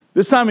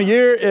This time of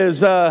year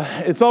is,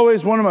 it's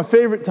always one of my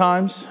favorite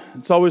times.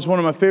 It's always one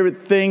of my favorite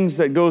things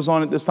that goes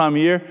on at this time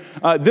of year.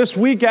 This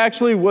week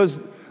actually was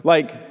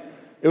like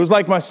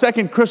my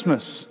second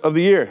Christmas of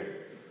the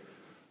year.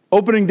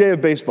 Opening day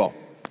of baseball.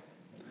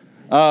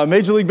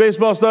 Major League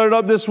Baseball started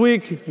up this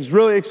week. It was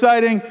really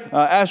exciting.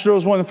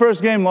 Astros won the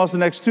first game, lost the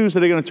next two, so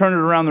they're going to turn it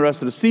around the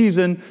rest of the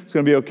season. It's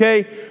going to be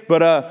okay.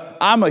 But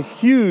I'm a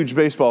huge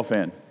baseball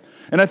fan.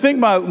 And I think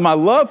my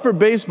love for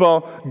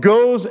baseball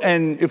goes,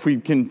 and if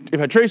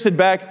I trace it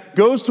back,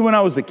 goes to when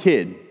I was a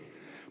kid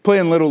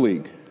playing Little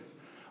League.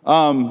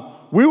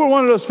 We were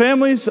one of those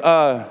families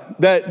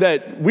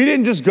that we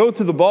didn't just go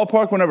to the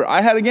ballpark whenever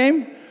I had a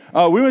game.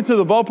 We went to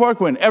the ballpark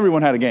when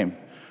everyone had a game.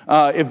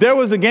 If there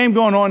was a game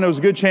going on, there was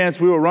a good chance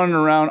we were running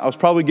around. I was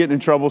probably getting in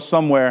trouble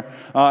somewhere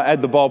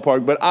at the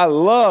ballpark. But I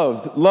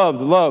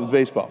loved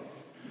baseball.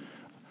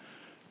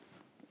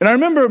 And I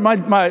remember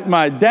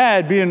my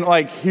dad being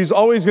like, he's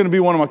always going to be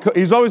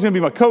he's always going to be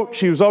my coach.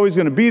 He was always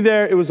going to be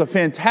there. It was a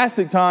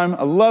fantastic time.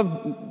 I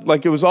loved,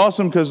 it was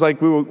awesome because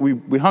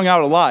we hung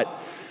out a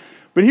lot.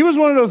 But he was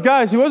one of those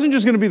guys. He wasn't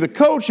just going to be the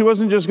coach. He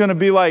wasn't just going to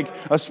be like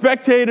a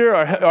spectator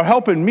or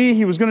helping me.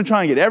 He was going to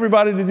try and get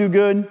everybody to do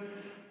good.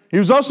 He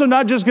was also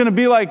not just going to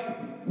be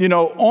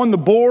on the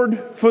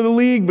board for the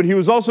league, but he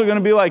was also going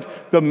to be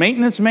like the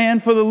maintenance man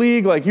for the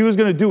league. Like he was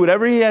going to do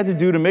whatever he had to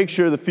do to make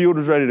sure the field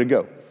was ready to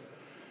go.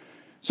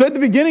 So at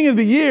the beginning of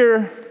the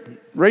year,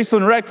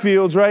 Raceland Rec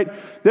Fields, right,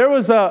 there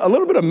was a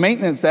little bit of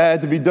maintenance that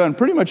had to be done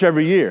pretty much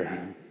every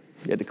year.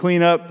 You had to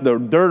clean up the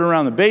dirt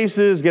around the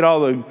bases, get all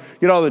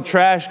the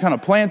trash, kind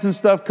of plants and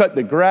stuff, cut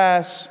the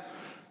grass,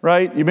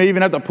 right? You may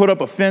even have to put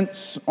up a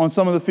fence on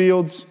some of the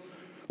fields.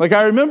 Like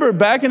I remember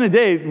back in the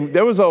day,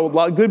 there was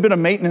a good bit of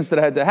maintenance that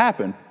had to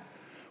happen.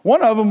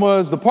 One of them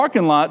was the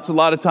parking lots a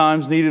lot of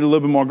times needed a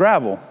little bit more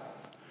gravel.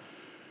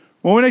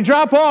 Well, when they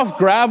drop off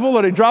gravel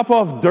or they drop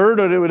off dirt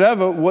or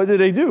whatever, what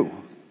do?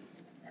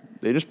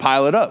 They just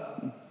pile it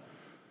up.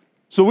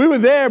 So we were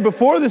there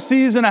before the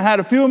season. I had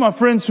a few of my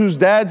friends whose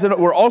dads that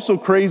were also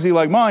crazy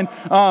like mine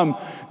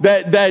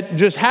that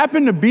just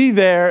happened to be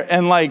there,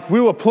 and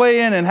we were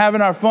playing and having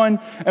our fun.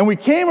 And we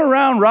came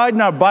around riding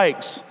our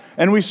bikes,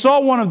 and we saw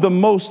one of the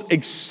most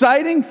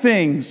exciting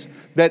things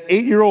that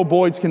 8-year-old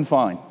boys can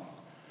find,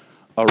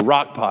 a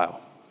rock pile.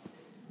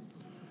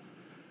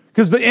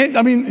 Because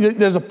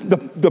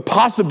the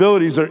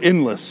possibilities are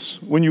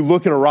endless when you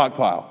look at a rock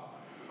pile.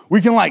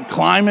 We can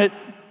climb it.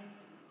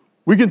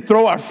 We can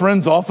throw our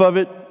friends off of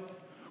it.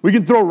 We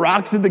can throw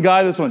rocks at the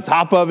guy that's on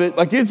top of it.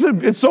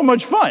 It's so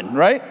much fun,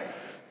 right?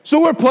 So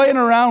we're playing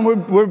around.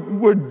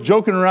 We're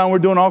joking around. We're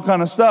doing all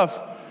kind of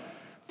stuff.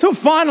 Till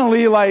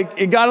finally,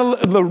 it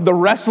got the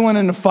wrestling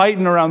and the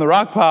fighting around the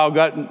rock pile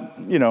got,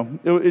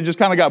 it just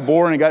kind of got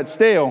boring and got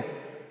stale.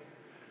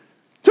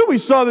 Till we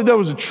saw that there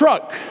was a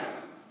truck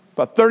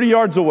about 30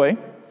 yards away.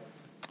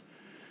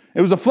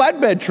 It was a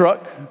flatbed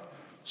truck.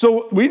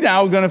 So we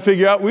now are going to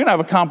figure out, we're going to have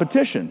a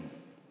competition.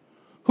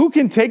 Who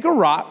can take a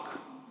rock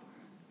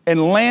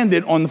and land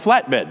it on the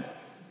flatbed?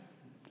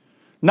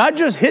 Not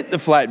just hit the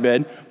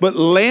flatbed, but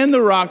land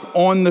the rock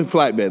on the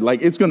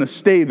flatbed. It's going to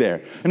stay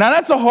there. And now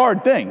that's a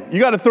hard thing. You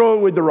got to throw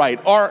it with the right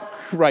arc,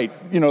 the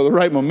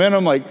right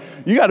momentum.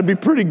 You got to be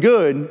pretty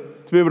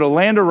good to be able to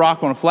land a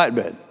rock on a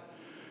flatbed.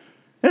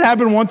 It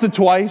happened once or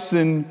twice,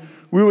 and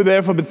we were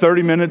there for about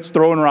 30 minutes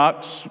throwing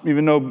rocks,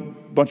 even though a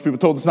bunch of people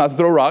told us not to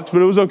throw rocks,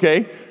 but it was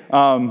okay.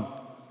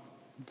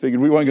 Figured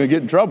we weren't going to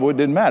get in trouble. It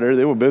didn't matter.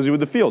 They were busy with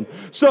the field.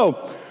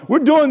 So we're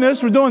doing this.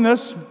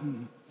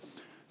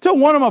 Till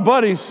one of my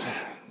buddies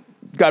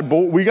got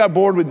bored. We got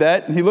bored with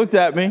that, and he looked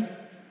at me,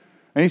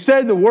 and he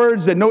said the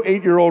words that no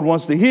 8-year-old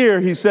wants to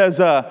hear. He says,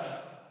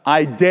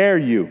 I dare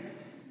you.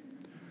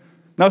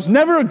 Now, it's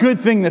never a good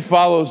thing that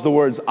follows the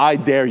words, I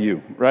dare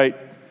you, right?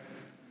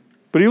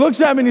 But he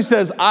looks at me and he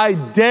says, I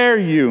dare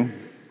you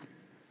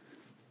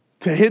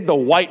to hit the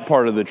white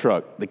part of the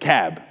truck, the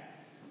cab.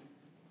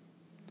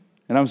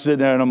 And I'm sitting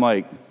there and I'm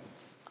like,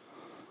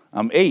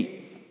 I'm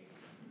 8.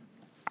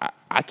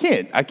 I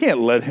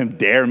can't let him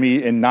dare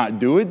me and not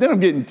do it. Then I'm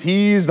getting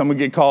teased. I'm going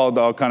to get called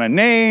all kind of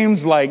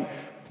names.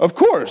 Of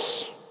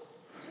course.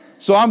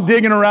 So I'm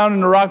digging around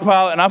in the rock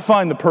pile and I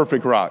find the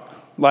perfect rock.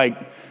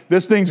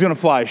 This thing's going to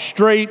fly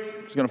straight.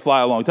 It's going to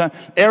fly a long time.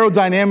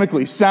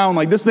 Aerodynamically sound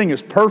this thing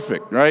is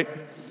perfect, right?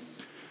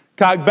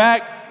 Cock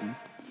back,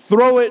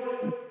 throw it,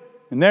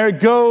 and there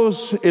it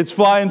goes. It's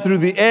flying through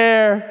the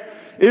air.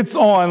 It's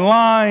on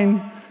line,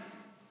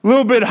 a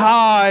little bit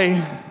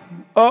high.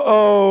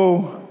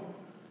 Uh-oh,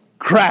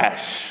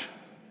 crash.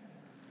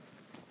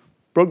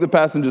 Broke the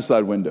passenger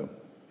side window.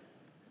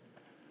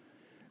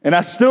 And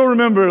I still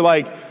remember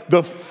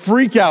the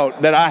freak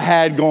out that I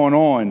had going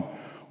on,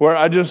 where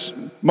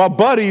my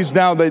buddies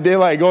now, they're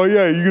like, oh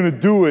yeah, you're going to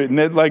do it. And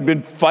they've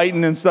been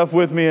fighting and stuff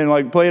with me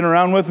and playing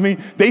around with me.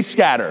 They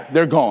scatter.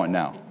 They're gone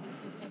now.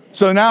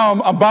 So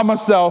now I'm by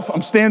myself.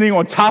 I'm standing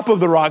on top of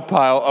the rock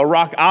pile. A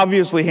rock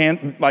obviously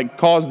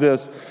caused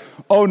this.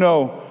 Oh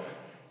no.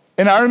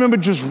 And I remember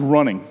just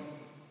running.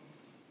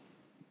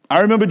 I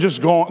remember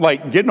just going,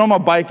 getting on my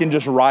bike and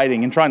just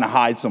riding and trying to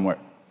hide somewhere.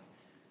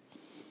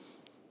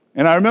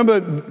 And I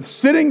remember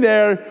sitting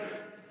there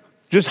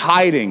just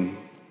hiding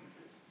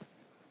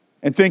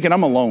and thinking,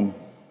 I'm alone.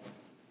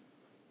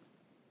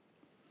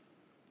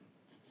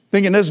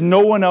 Thinking there's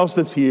no one else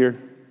that's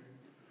here.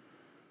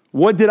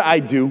 What did I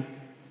do?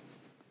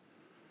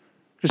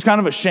 Just kind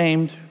of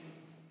ashamed.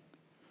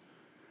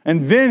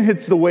 And then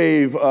hits the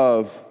wave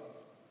of,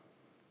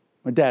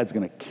 my dad's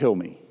going to kill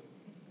me.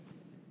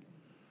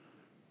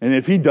 And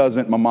if he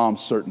doesn't, my mom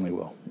certainly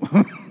will.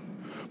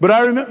 But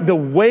I remember the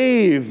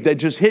wave that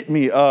just hit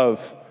me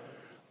of,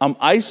 I'm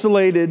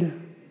isolated,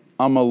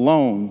 I'm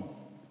alone,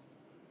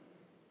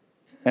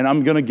 and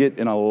I'm going to get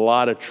in a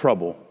lot of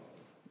trouble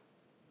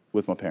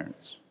with my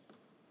parents.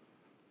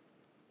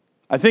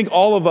 I think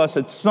all of us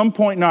at some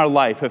point in our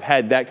life have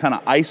had that kind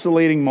of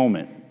isolating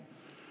moment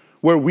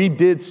where we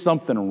did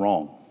something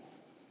wrong.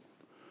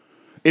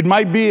 It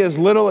might be as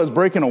little as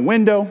breaking a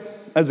window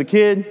as a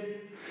kid.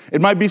 It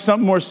might be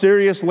something more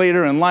serious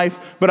later in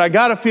life, but I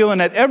got a feeling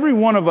that every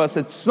one of us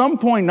at some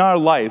point in our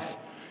life,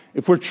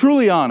 if we're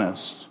truly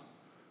honest,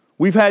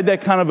 we've had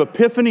that kind of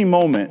epiphany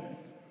moment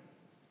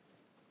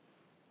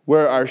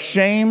where our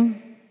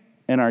shame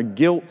and our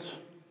guilt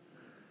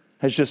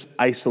has just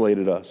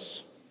isolated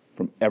us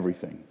from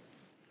everything.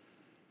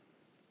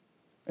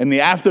 And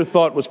the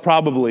afterthought was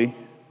probably,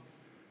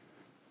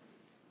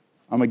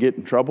 I'm going to get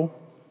in trouble.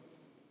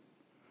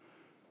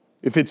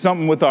 If it's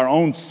something with our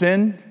own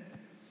sin,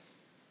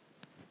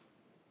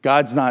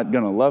 God's not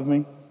going to love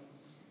me.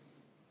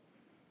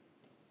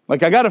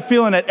 Like, I got a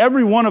feeling that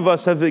every one of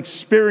us have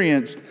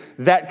experienced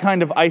that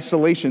kind of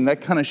isolation,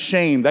 that kind of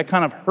shame, that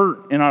kind of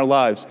hurt in our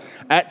lives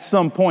at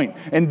some point.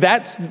 And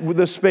that's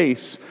the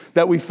space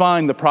that we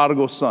find the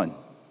prodigal son.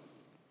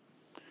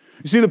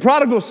 You see, the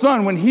prodigal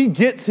son, when he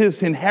gets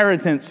his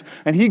inheritance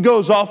and he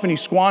goes off and he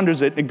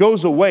squanders it, and it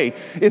goes away,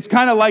 it's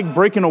kind of like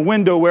breaking a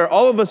window where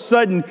all of a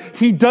sudden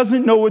he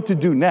doesn't know what to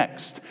do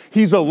next.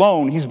 He's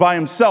alone, he's by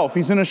himself,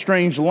 he's in a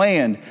strange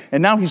land,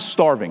 and now he's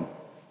starving.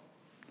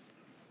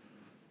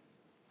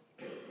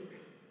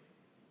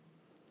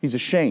 He's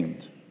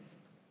ashamed.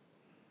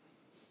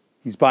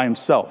 He's by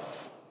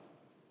himself.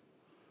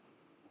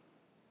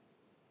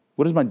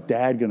 What is my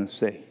dad going to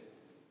say?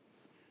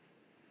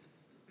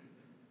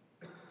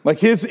 Like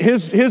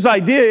his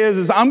idea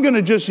is I'm going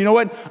to just, you know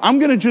what? I'm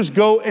going to just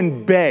go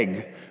and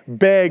beg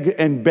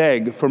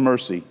for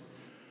mercy.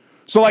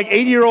 So like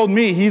 8-year-old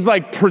me, he's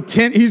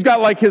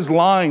got like his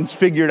lines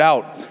figured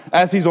out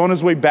as he's on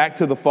his way back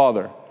to the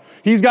Father.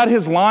 He's got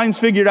his lines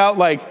figured out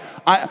like,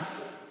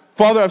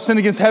 Father, I've sinned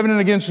against heaven and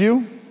against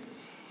you.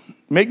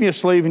 Make me a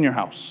slave in your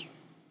house.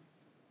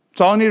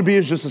 So all I need to be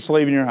is just a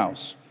slave in your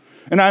house.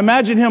 And I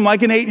imagine him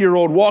like an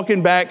 8-year-old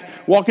walking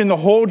the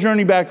whole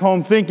journey back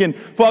home thinking,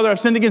 Father, I've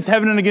sinned against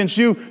heaven and against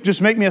you.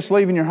 Just make me a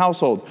slave in your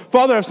household.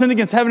 Father, I've sinned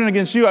against heaven and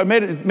against you.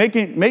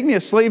 Make me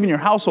a slave in your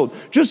household.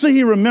 Just so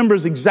he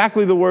remembers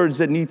exactly the words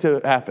that need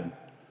to happen.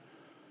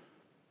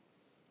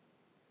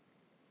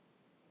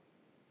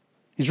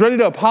 He's ready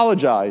to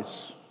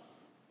apologize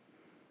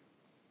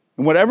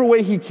in whatever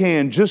way he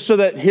can, just so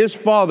that his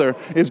father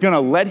is going to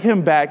let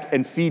him back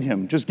and feed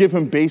him. Just give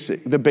him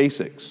the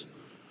basics.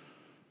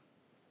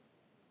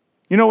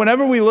 You know,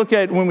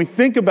 when we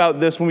think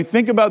about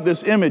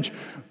this image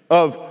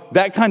of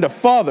that kind of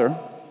father,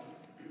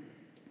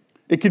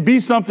 it could be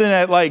something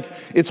that like,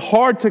 it's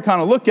hard to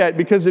kind of look at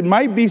because it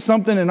might be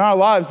something in our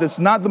lives that's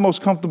not the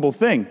most comfortable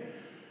thing.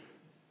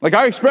 Like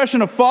our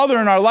expression of father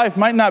in our life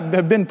might not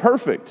have been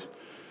perfect.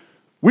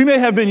 We may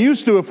have been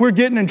used to, if we're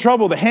getting in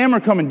trouble, the hammer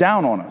coming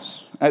down on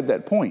us at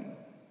that point.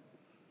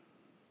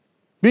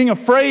 Being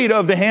afraid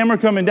of the hammer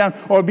coming down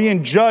or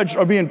being judged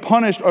or being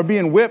punished or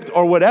being whipped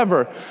or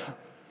whatever.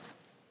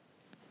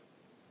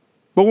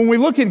 But when we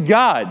look at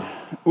God,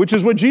 which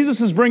is what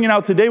Jesus is bringing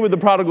out today with the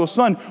prodigal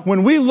son,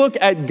 when we look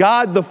at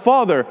God the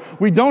Father,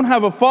 we don't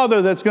have a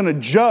father that's going to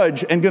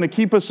judge and going to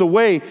keep us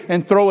away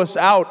and throw us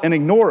out and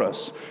ignore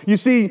us. You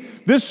see,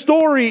 this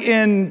story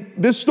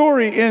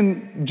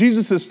in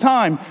Jesus'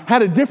 time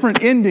had a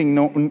different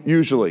ending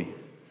usually.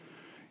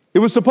 It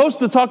was supposed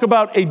to talk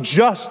about a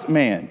just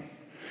man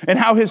and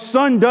how his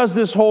son does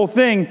this whole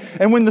thing.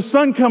 And when the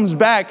son comes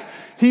back,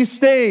 he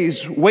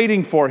stays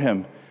waiting for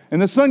him.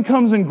 And the son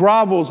comes and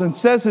grovels and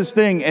says his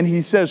thing, and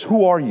he says,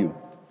 "Who are you?"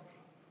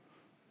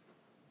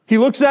 He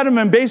looks at him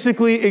and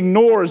basically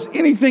ignores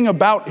anything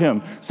about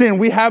him, saying,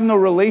 "We have no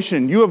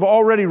relation. You have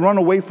already run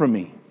away from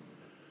me."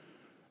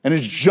 And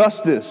his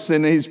justice,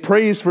 and his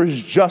praise for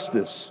his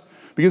justice,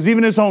 because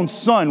even his own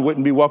son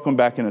wouldn't be welcome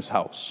back in his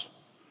house.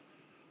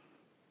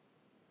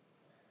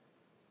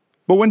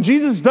 But when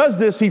Jesus does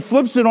this, he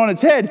flips it on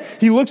its head.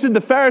 He looks at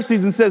the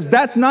Pharisees and says,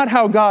 that's not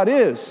how God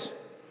is.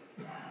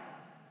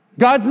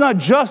 God's not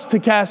just to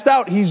cast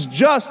out. He's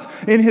just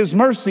in his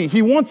mercy.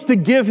 He wants to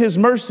give his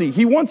mercy.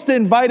 He wants to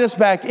invite us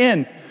back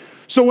in.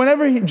 So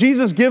whenever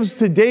Jesus gives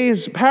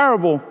today's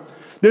parable,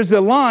 there's a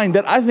line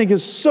that I think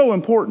is so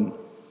important.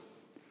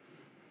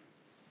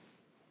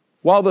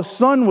 While the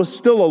son was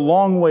still a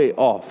long way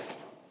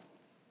off,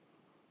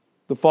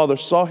 the father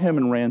saw him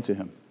and ran to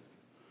him.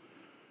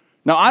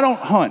 Now, I don't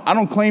hunt. I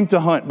don't claim to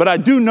hunt. But I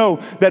do know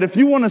that if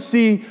you want to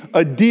see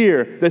a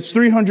deer that's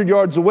 300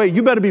 yards away,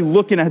 you better be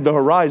looking at the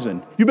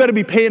horizon. You better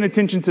be paying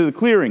attention to the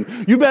clearing.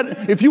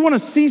 If you want to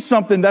see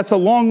something that's a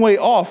long way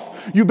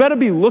off, you better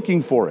be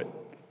looking for it.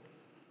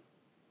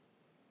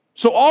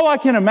 So all I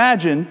can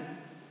imagine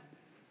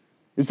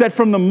is that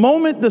from the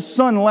moment the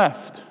son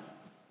left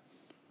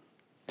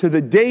to the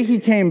day he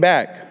came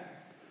back,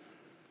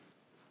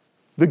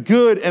 the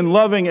good and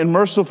loving and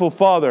merciful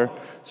Father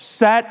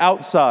sat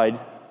outside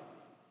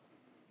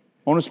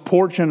on his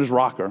porch and his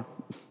rocker,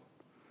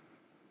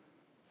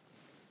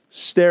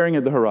 staring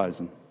at the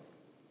horizon,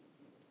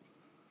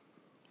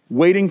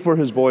 waiting for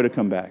his boy to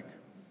come back.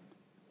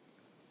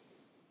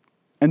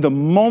 And the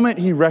moment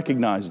he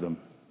recognized him,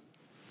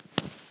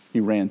 he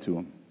ran to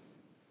him.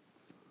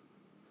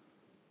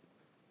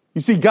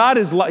 You see, God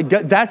is like,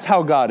 that's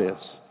how God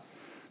is.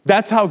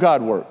 That's how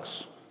God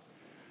works.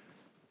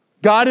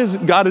 God is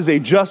a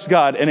just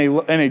God and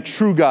a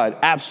true God,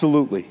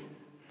 absolutely.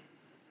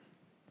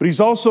 But he's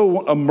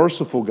also a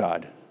merciful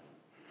God.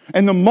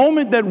 And the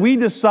moment that we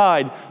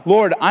decide,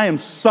 Lord, I am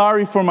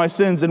sorry for my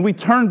sins, and we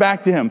turn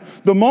back to him,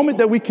 the moment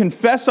that we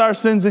confess our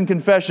sins in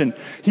confession,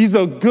 he's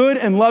a good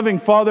and loving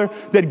Father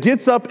that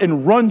gets up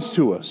and runs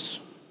to us.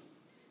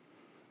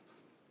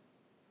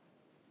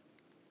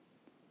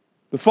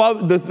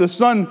 The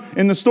son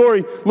in the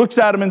story looks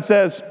at him and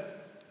says,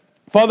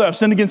 Father, I've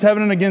sinned against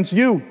heaven and against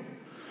you.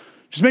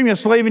 Just make me a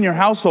slave in your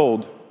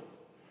household.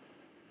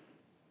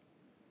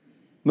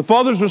 The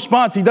father's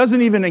response, he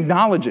doesn't even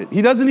acknowledge it.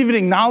 He doesn't even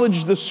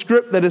acknowledge the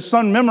script that his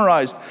son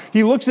memorized.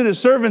 He looks at his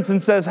servants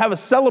and says, have a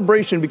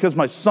celebration because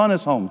my son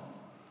is home.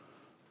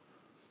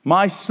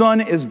 My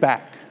son is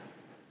back.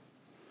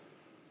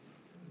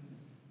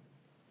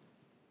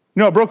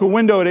 You know, I broke a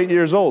window at 8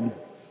 years old.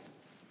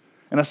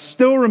 And I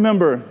still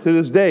remember to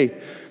this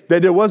day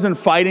that there wasn't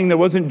fighting, there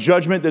wasn't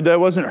judgment, that there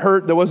wasn't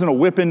hurt, there wasn't a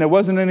whipping, there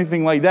wasn't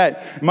anything like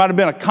that. It might have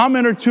been a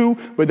comment or two,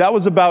 but that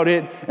was about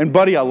it. And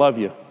buddy, I love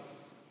you.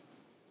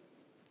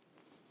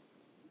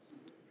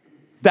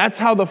 That's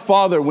how the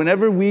Father,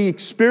 whenever we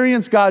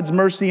experience God's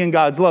mercy and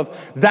God's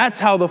love, that's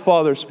how the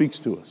Father speaks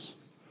to us.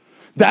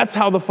 That's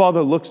how the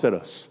Father looks at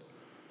us.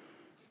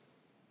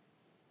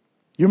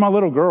 You're my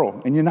little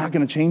girl, and you're not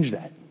going to change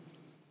that.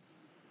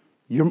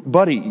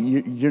 Buddy,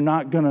 you're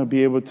not going to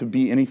be able to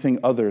be anything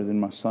other than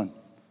my son.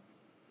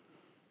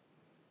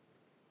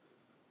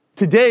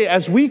 Today,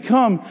 as we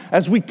come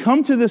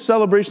to this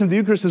celebration of the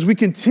Eucharist, as we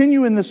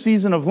continue in this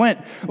season of Lent,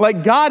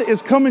 like God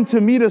is coming to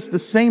meet us the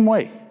same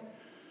way.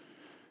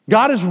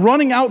 God is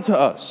running out to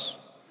us.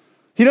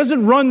 He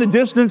doesn't run the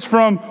distance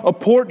from a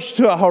porch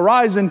to a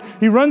horizon.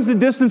 He runs the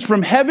distance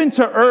from heaven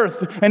to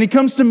earth, and he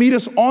comes to meet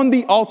us on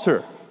the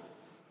altar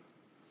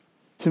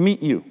to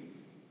meet you.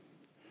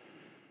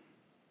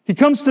 He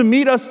comes to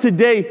meet us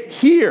today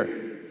here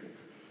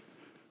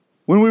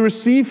when we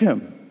receive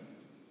him.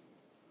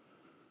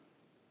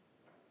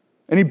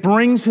 And he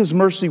brings his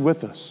mercy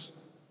with us.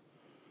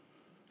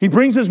 He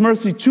brings his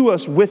mercy to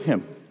us with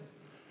him.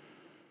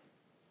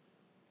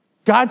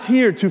 God's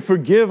here to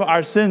forgive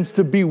our sins,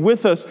 to be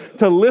with us,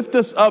 to lift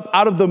us up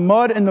out of the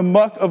mud and the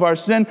muck of our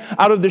sin,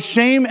 out of the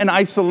shame and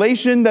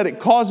isolation that it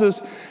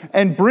causes,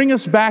 and bring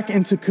us back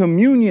into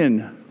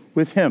communion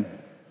with him.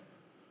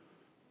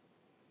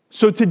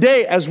 So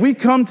today, as we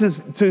come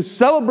to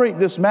celebrate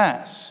this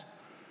Mass,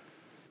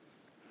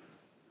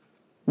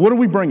 what are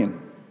we bringing?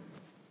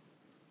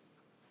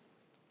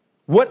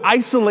 What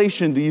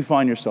isolation do you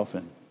find yourself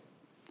in?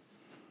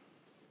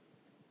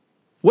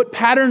 What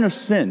pattern of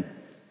sin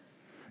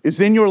is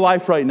in your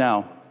life right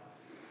now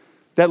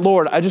that,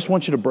 Lord, I just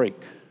want you to break?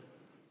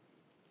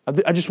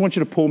 I just want you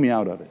to pull me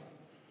out of it.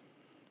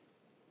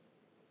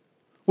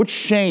 What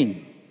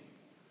shame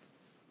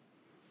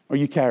are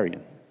you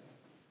carrying?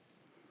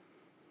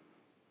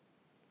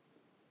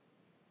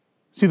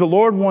 See, the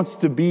Lord wants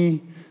to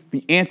be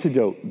the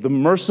antidote, the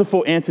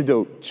merciful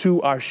antidote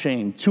to our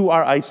shame, to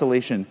our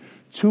isolation,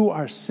 to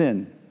our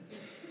sin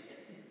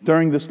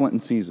during this Lenten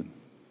season.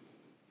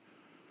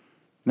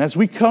 And as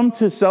we come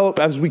to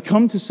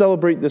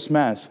celebrate this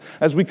Mass,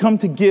 as we come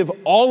to give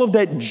all of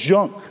that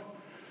junk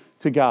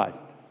to God,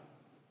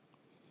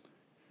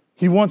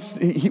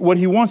 what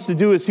he wants to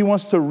do is he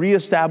wants to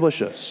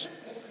reestablish us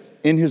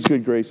in his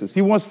good graces.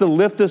 He wants to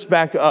lift us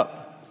back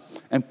up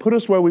and put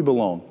us where we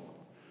belong,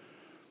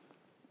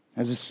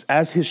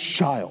 as his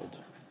child,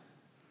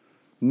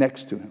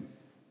 next to him,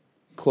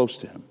 close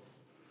to him.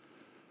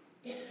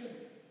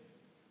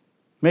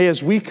 May,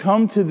 as we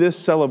come to this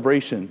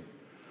celebration,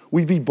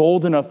 we be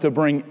bold enough to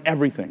bring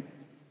everything,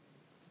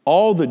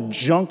 all the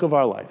junk of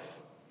our life,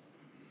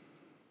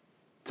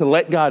 to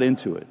let God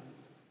into it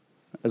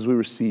as we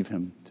receive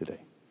him today.